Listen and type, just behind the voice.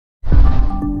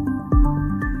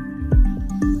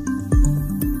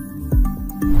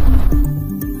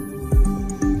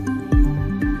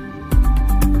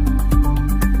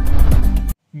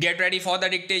Get ready for the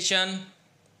dictation.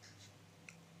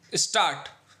 Start.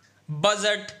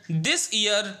 Budget this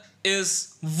year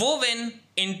is woven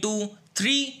into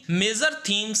three major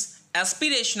themes: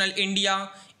 aspirational India,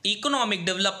 economic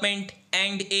development,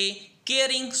 and a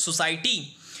caring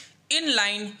society. In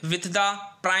line with the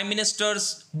Prime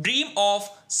Minister's dream of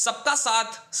Sabka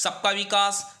Saath, Sabka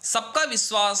Vikas, Sabka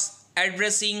Viswas,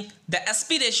 addressing the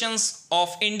aspirations of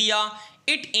India,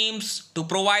 it aims to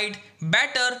provide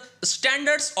better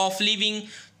standards of living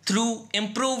through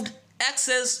improved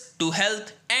access to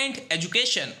health and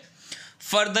education.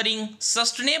 Furthering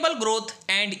sustainable growth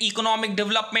and economic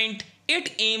development,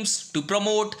 it aims to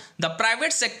promote the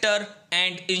private sector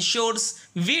and ensures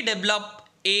we develop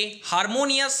a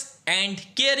harmonious and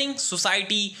caring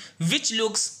society which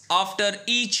looks after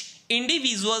each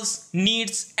individual's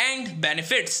needs and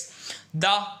benefits.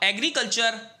 The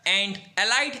agriculture and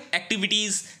allied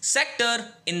activities sector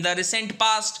in the recent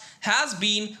past has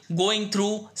been going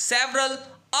through several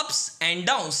ups and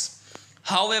downs.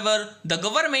 However, the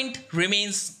government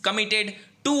remains committed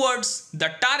towards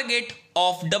the target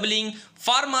of doubling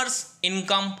farmers'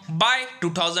 income by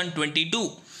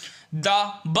 2022. The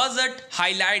budget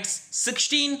highlights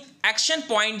 16 action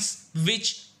points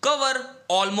which cover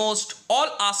almost all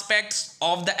aspects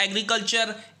of the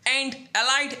agriculture and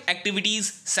allied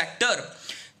activities sector.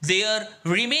 There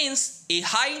remains a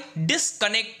high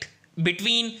disconnect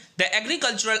between the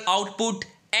agricultural output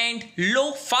and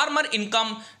low farmer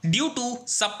income due to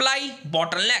supply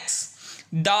bottlenecks.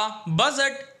 The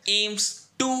budget aims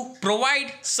to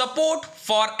provide support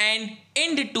for an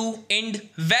end-to-end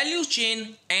value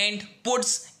chain and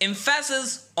puts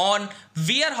emphasis on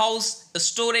warehouse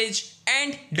storage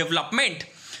and development.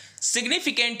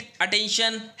 Significant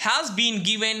attention has been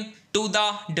given to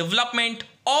the development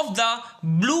of the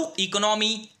blue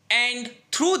economy and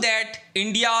through that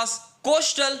India's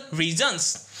coastal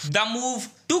regions. The move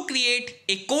to create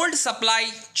a cold supply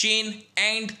chain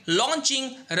and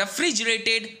launching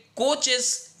refrigerated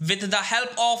coaches with the help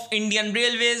of Indian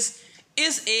Railways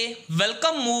is a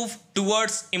welcome move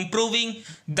towards improving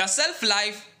the shelf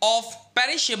life of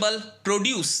perishable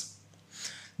produce.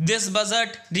 This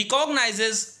budget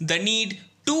recognizes the need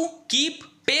to keep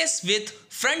pace with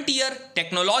frontier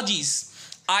technologies.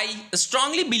 I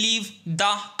strongly believe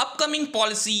the upcoming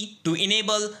policy to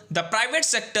enable the private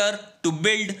sector to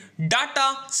build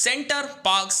data center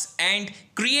parks and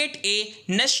create a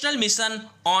national mission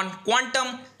on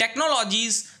quantum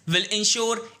technologies will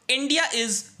ensure India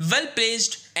is well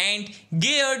placed and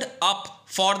geared up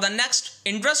for the next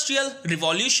industrial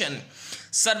revolution.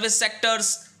 Service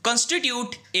sectors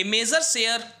constitute a major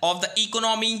share of the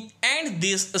economy and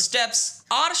these steps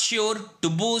are sure to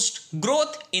boost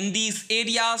growth in these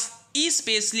areas,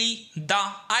 especially the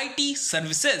IT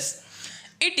services.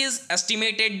 It is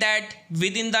estimated that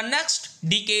within the next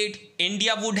decade,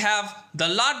 India would have the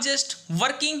largest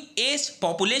working age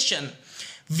population.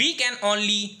 We can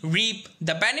only reap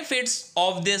the benefits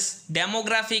of this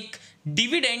demographic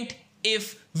dividend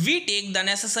if we take the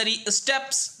necessary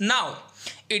steps now.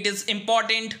 It is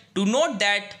important to note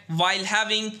that while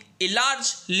having a large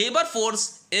labor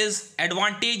force is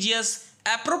advantageous,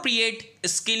 appropriate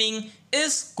skilling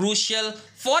is crucial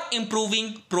for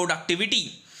improving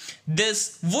productivity.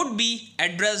 This would be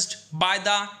addressed by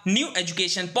the new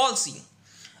education policy.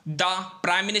 The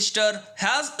Prime Minister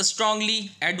has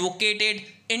strongly advocated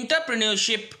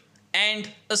entrepreneurship and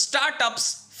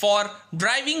startups for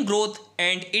driving growth,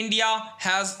 and India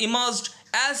has emerged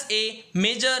as a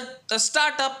major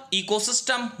startup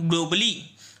ecosystem globally.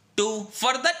 To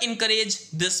further encourage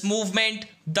this movement,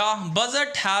 the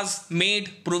budget has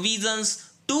made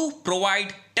provisions to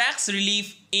provide tax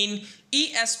relief in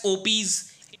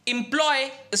ESOPs,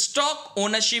 employee stock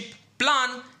ownership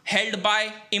plan held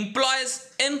by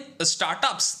employees in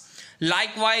startups.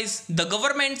 Likewise, the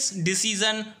government's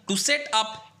decision to set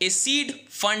up a seed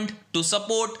fund to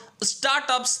support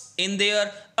startups in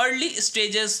their early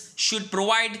stages should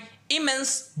provide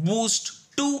immense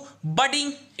boost to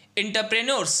budding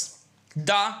entrepreneurs.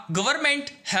 The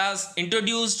government has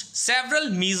introduced several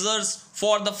measures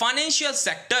for the financial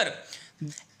sector.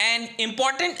 An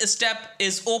important step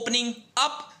is opening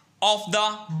up of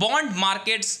the bond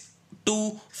markets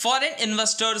to foreign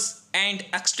investors and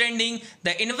extending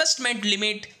the investment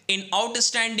limit in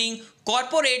outstanding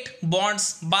corporate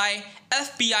bonds by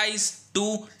FPIs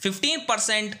to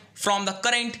 15% from the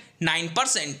current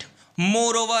 9%.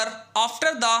 Moreover,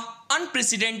 after the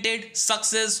unprecedented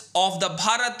success of the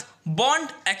Bharat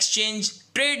Bond Exchange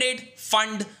Traded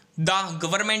Fund, the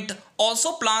government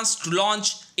also plans to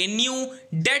launch a new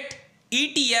debt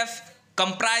ETF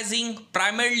comprising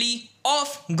primarily of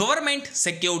government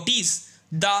securities.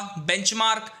 the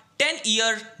benchmark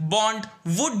 10-year bond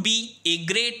would be a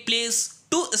great place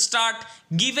to start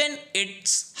given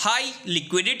its high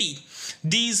liquidity.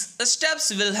 These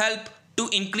steps will help to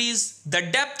increase the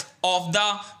depth of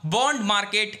the bond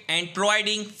market and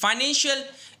providing financial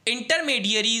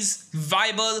intermediaries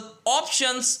viable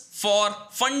options for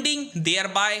funding,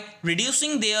 thereby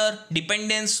reducing their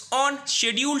dependence on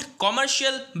scheduled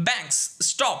commercial banks.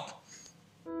 Stop.